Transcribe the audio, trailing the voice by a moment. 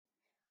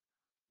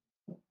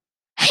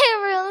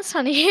it's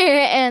Tanya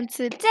here, and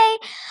today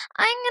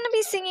I'm going to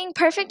be singing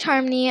Perfect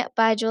Harmony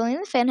by Julie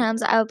and the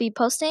Phantoms. I will be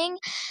posting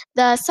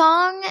the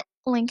song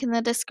link in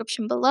the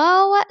description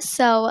below,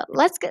 so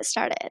let's get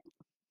started.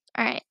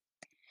 Alright,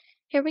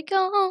 here we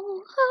go.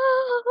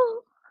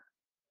 Oh.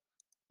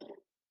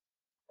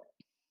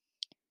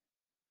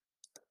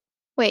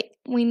 Wait,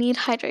 we need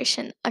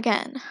hydration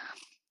again.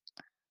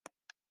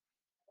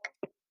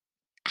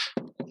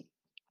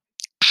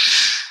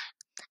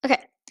 Okay.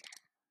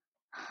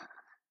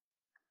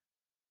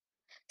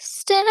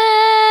 Step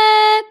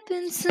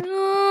into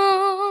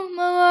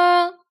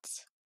my world.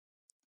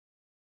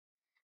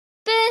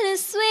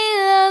 Bittersweet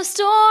love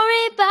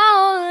story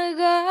about a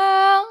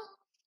girl.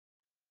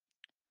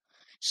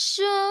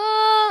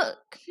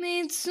 Shook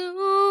me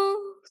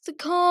to the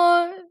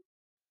core.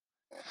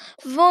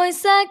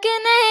 Voice like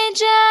an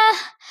angel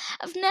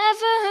I've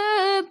never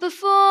heard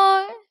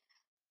before.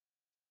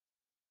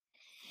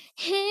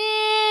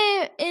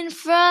 Here in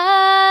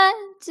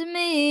front of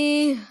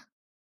me,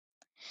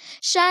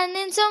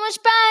 shining so much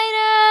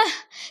brighter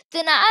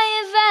than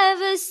I have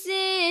ever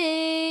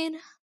seen.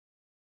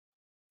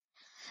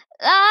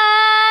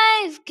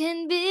 Life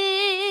can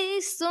be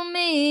so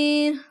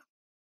mean,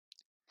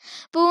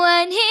 but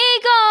when he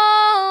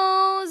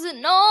goes,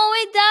 no,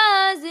 he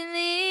doesn't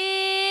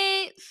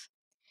leave.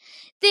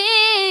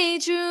 The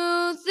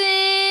truth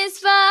is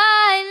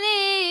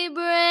finally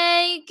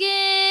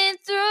breaking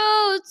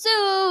through.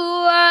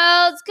 Two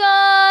worlds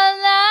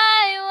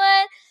collide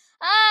when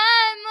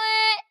I'm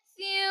with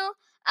you.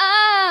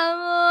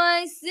 Our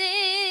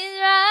voices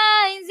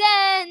rise,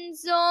 and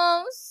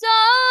so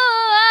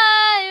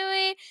high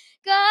we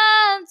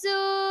come to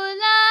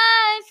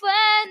life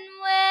when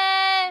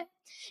we're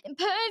in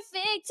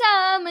perfect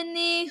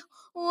harmony.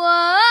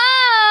 Whoa,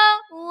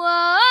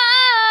 whoa,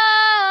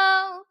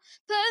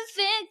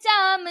 perfect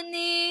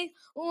harmony.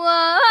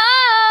 Whoa,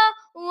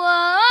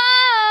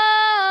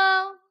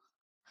 whoa,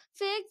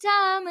 perfect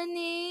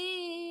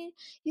harmony.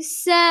 You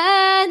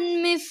set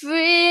me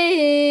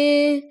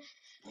free.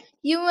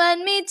 You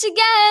and me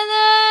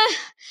together,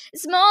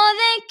 it's more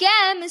than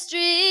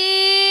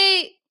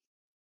chemistry.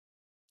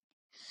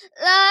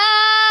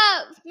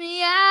 Love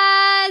me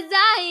as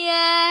I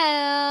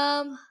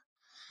am.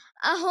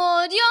 I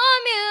hold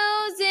your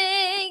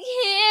music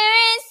here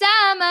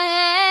inside my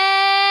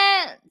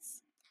hands.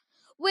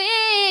 We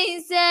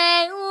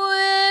say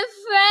we're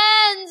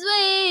friends,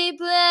 we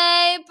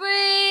play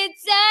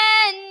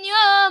pretend.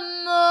 You're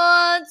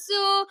more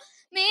to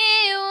me,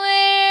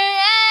 we're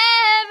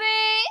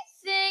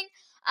everything.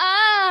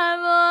 Our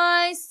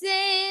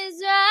voices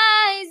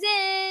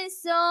rising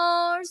so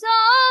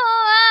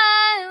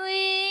high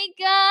we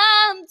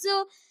come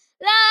to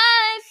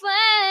life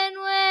when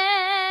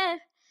we're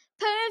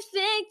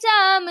perfect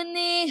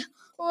harmony.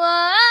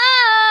 Whoa,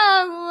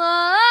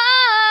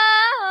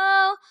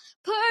 whoa,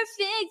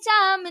 perfect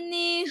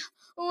harmony.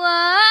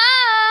 Whoa,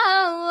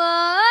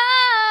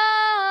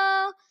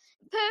 whoa,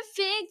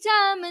 perfect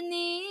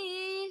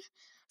harmony.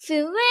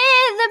 Feel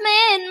rhythm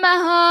in my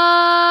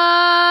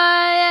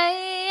heart. Yeah,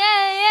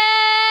 yeah,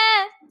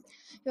 yeah.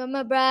 You're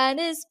my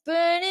brightest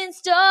burning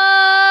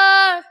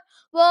star.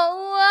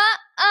 Whoa,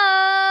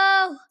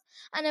 whoa,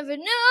 I never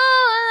knew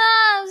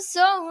love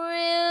so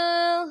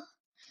real.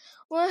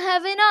 We're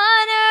heaven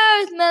on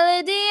earth,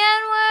 melody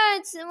and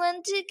words, and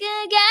when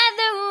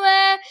together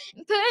we're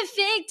in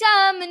perfect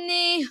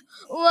harmony.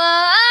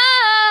 Whoa,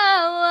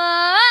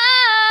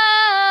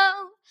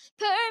 whoa,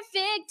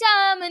 perfect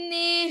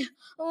harmony.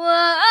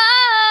 Whoa,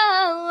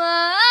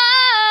 whoa,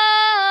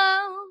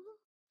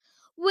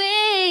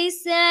 we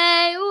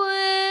say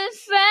we're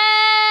friends.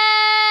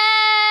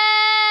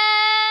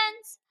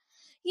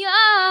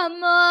 You're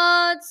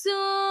more to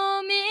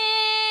me,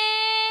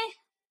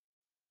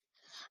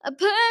 a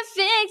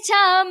perfect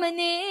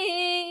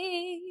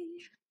harmony.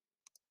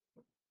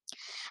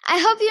 I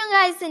hope you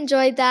guys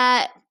enjoyed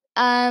that.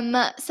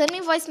 Send me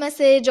a voice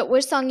message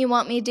which song you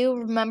want me to do.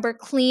 Remember,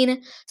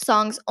 clean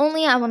songs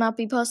only. I will not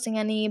be posting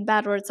any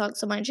bad word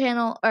songs on my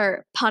channel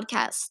or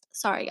podcast.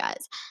 Sorry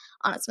guys,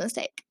 honest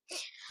mistake.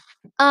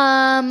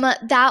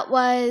 That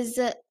was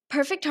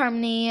Perfect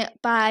Harmony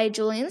by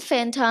Julie and the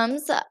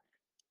Phantoms.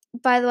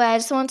 By the way, I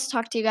just wanted to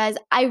talk to you guys.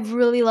 I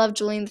really love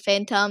Julie and the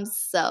Phantoms,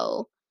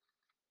 so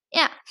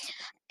yeah.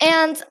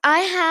 And I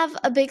have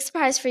a big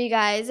surprise for you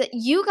guys.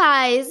 You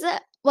guys,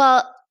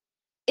 well,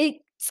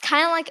 it's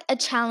kind of like a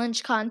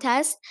challenge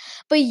contest,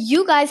 but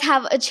you guys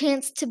have a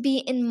chance to be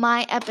in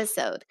my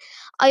episode.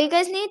 All you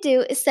guys need to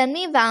do is send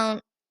me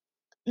a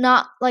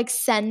not like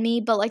send me,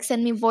 but like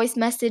send me voice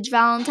message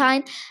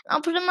Valentine, and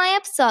I'll put it in my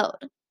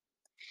episode.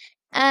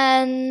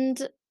 And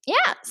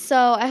yeah, so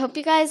I hope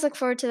you guys look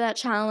forward to that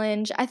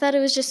challenge. I thought it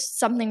was just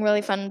something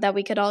really fun that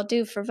we could all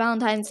do for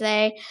Valentine's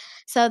Day.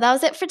 So that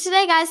was it for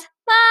today, guys.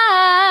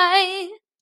 Bye!